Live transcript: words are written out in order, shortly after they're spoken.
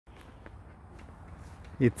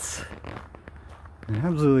It's an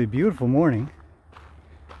absolutely beautiful morning.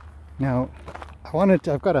 Now,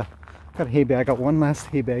 I've got a hay bag. I got one last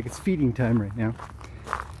hay bag. It's feeding time right now.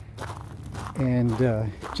 And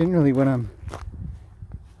generally when I'm,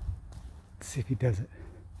 let's see if he does it.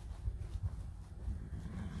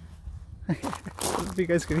 I don't know if you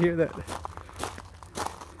guys can hear that.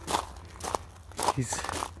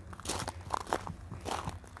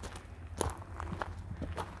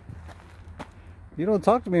 You don't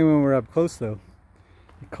talk to me when we're up close though.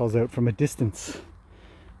 He calls out from a distance.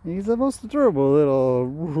 He's the most adorable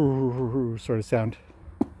little sort of sound.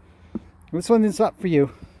 This one is not for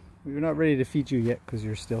you. We're not ready to feed you yet because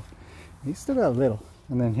he's still got a little.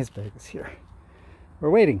 And then his bag is here.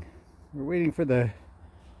 We're waiting. We're waiting for the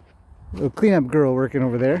little cleanup girl working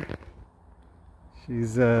over there.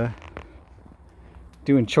 She's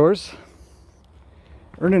doing chores,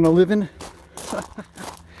 earning a living.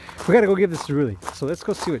 We gotta go give this to Ruly, so let's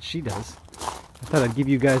go see what she does. I thought I'd give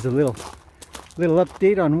you guys a little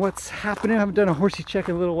update on what's happening. I haven't done a horsey check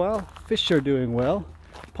in a little while. Fish are doing well.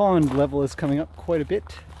 Pond level is coming up quite a bit,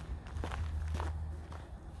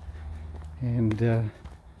 and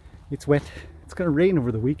it's wet. It's gonna rain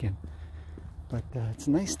over the weekend, but it's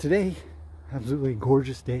nice today. Absolutely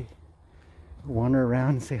gorgeous day. Wander around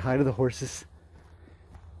and say hi to the horses.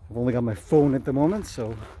 I've only got my phone at the moment,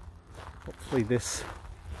 so hopefully this,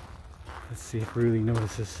 let's see if Ruly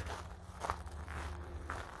notices.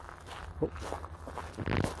 Oh,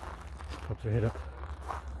 pops her head up.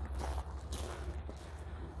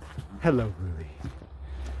 Hello, Ruly.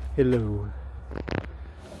 Hello.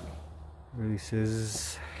 Ruly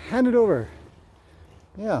says, hand it over.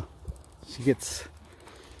 Yeah, she gets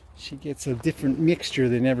a different mixture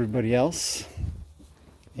than everybody else,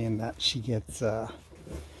 in that she gets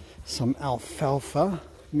some alfalfa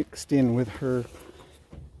mixed in with her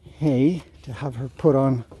hay to have her put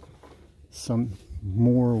on some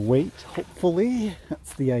more weight, hopefully.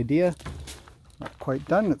 That's the idea. Not quite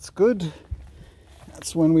done, it's good.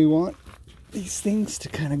 That's when we want these things to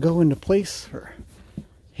kind of go into place for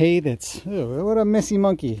hay that's, oh, what a messy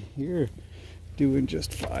monkey. You're doing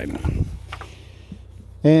just fine.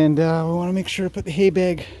 And we want to make sure to put the hay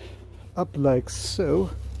bag up like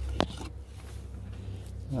so.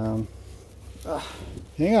 Hang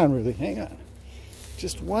on, Ruly, hang on.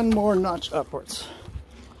 Just one more notch upwards.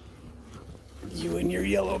 You and your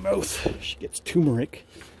yellow mouth. She gets turmeric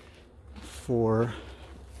for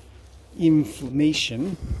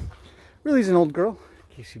inflammation. Ruly's an old girl,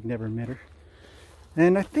 in case you've never met her.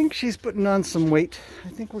 And I think she's putting on some weight. I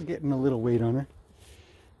think we're getting a little weight on her.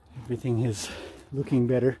 Everything is looking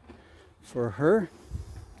better for her.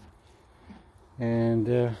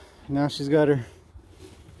 And now she's got her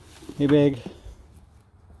hay bag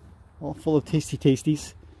all full of tasty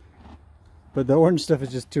tasties. But the orange stuff is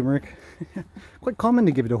just turmeric. Quite common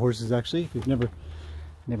to give it to horses, actually, if you've never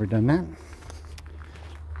done that.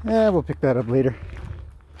 Yeah, we'll pick that up later.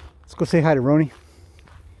 Let's go say hi to Roni.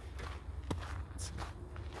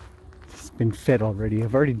 It's been fed already.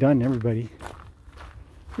 I've already done everybody.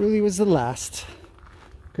 Ruly was the last,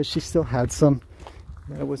 because she still had some.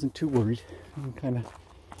 I wasn't too worried. I'm kind of.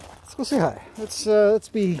 Let's go say hi. Let's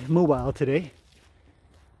be mobile today.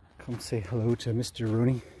 Come say hello to Mr.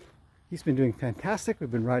 Rooney. He's been doing fantastic.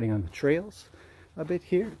 We've been riding on the trails a bit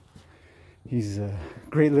here. He's a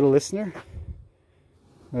great little listener.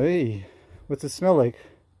 Hey, what's it smell like?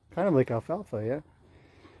 Kind of like alfalfa, yeah?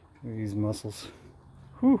 Look at these muscles.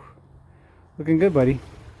 Whew. Looking good, buddy.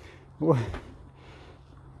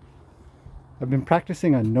 I've been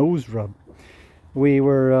practicing a nose rub. We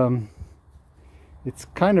were, it's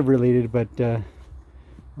kind of related, but I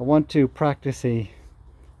want to practice a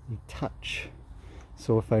touch.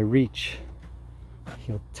 So if I reach,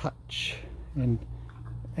 he'll touch. And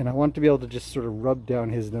I want to be able to just sort of rub down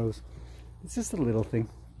his nose. It's just a little thing.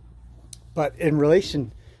 But in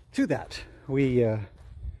relation to that, we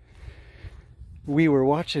were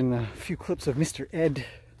watching a few clips of Mr. Ed.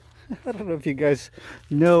 I don't know if you guys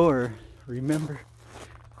know or remember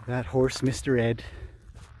that horse, Mr. Ed.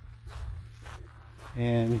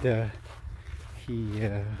 And he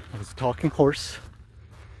was a talking horse,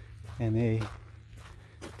 and I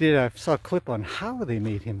saw a clip on how they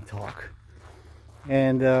made him talk.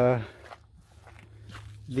 And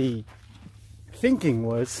the thinking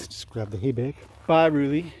was, just grab the hay bag, by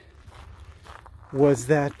Ruly, was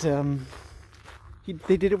that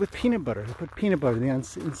they did it with peanut butter. They put peanut butter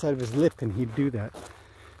inside of his lip and he'd do that.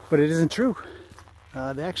 But it isn't true.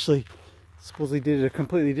 They actually supposedly did it a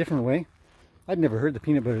completely different way. I'd never heard the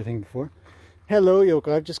peanut butter thing before. Hello,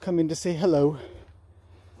 Yoko. I've just come in to say hello.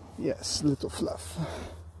 Yes, little Fluff.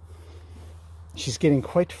 She's getting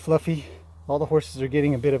quite fluffy. All the horses are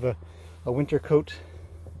getting a bit of a winter coat.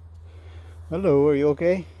 Hello, are you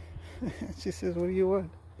okay? She says, what do you want?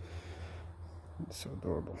 It's so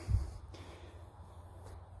adorable.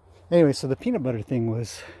 Anyway, so the peanut butter thing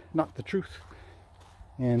was not the truth.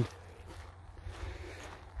 And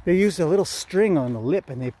they used a little string on the lip,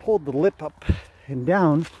 and they pulled the lip up and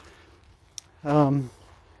down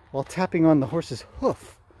while tapping on the horse's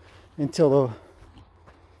hoof until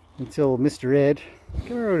Mr. Ed, I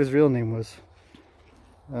can't remember what his real name was,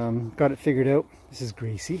 got it figured out. This is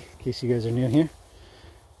Gracie, in case you guys are new here.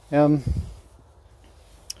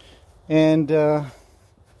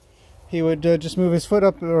 He would just move his foot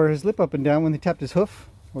up or his lip up and down when they tapped his hoof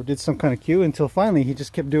or did some kind of cue, until finally he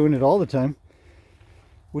just kept doing it all the time,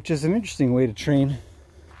 which is an interesting way to train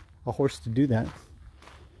a horse to do that.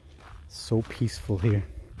 So peaceful here.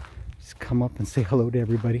 Just come up and say hello to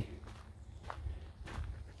everybody.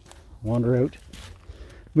 Wander out.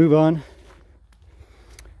 Move on.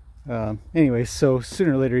 Anyway, so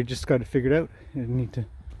sooner or later he just got it figured out. He didn't need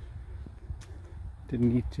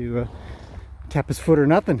to tap his foot or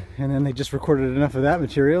nothing. And then they just recorded enough of that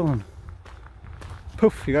material and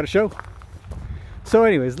poof, you got a show. So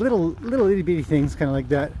anyways, little itty bitty things kind of like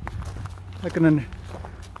that.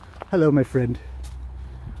 Hello, my friend.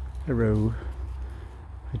 Hello.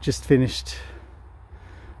 I just finished.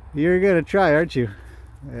 You're gonna try, aren't you?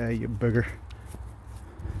 Yeah, you booger.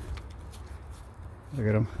 Look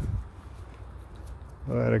at him.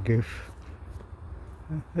 What a goof.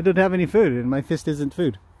 I don't have any food, and my fist isn't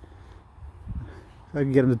food. I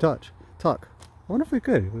can get him to talk. I wonder if we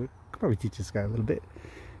could. We could probably teach this guy a little bit.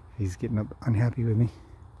 He's getting up unhappy with me.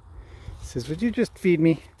 He says, would you just feed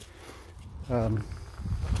me? Let's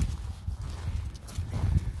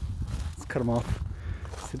cut him off.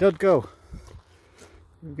 So don't go.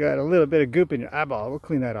 You've got a little bit of goop in your eyeball. We'll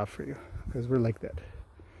clean that off for you, because we're like that.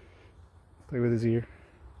 Play with his ear.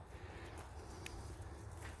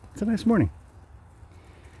 It's a nice morning.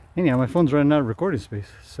 Anyhow, my phone's running out of recording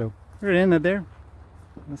space, so we're gonna end that there.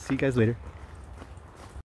 I'll see you guys later.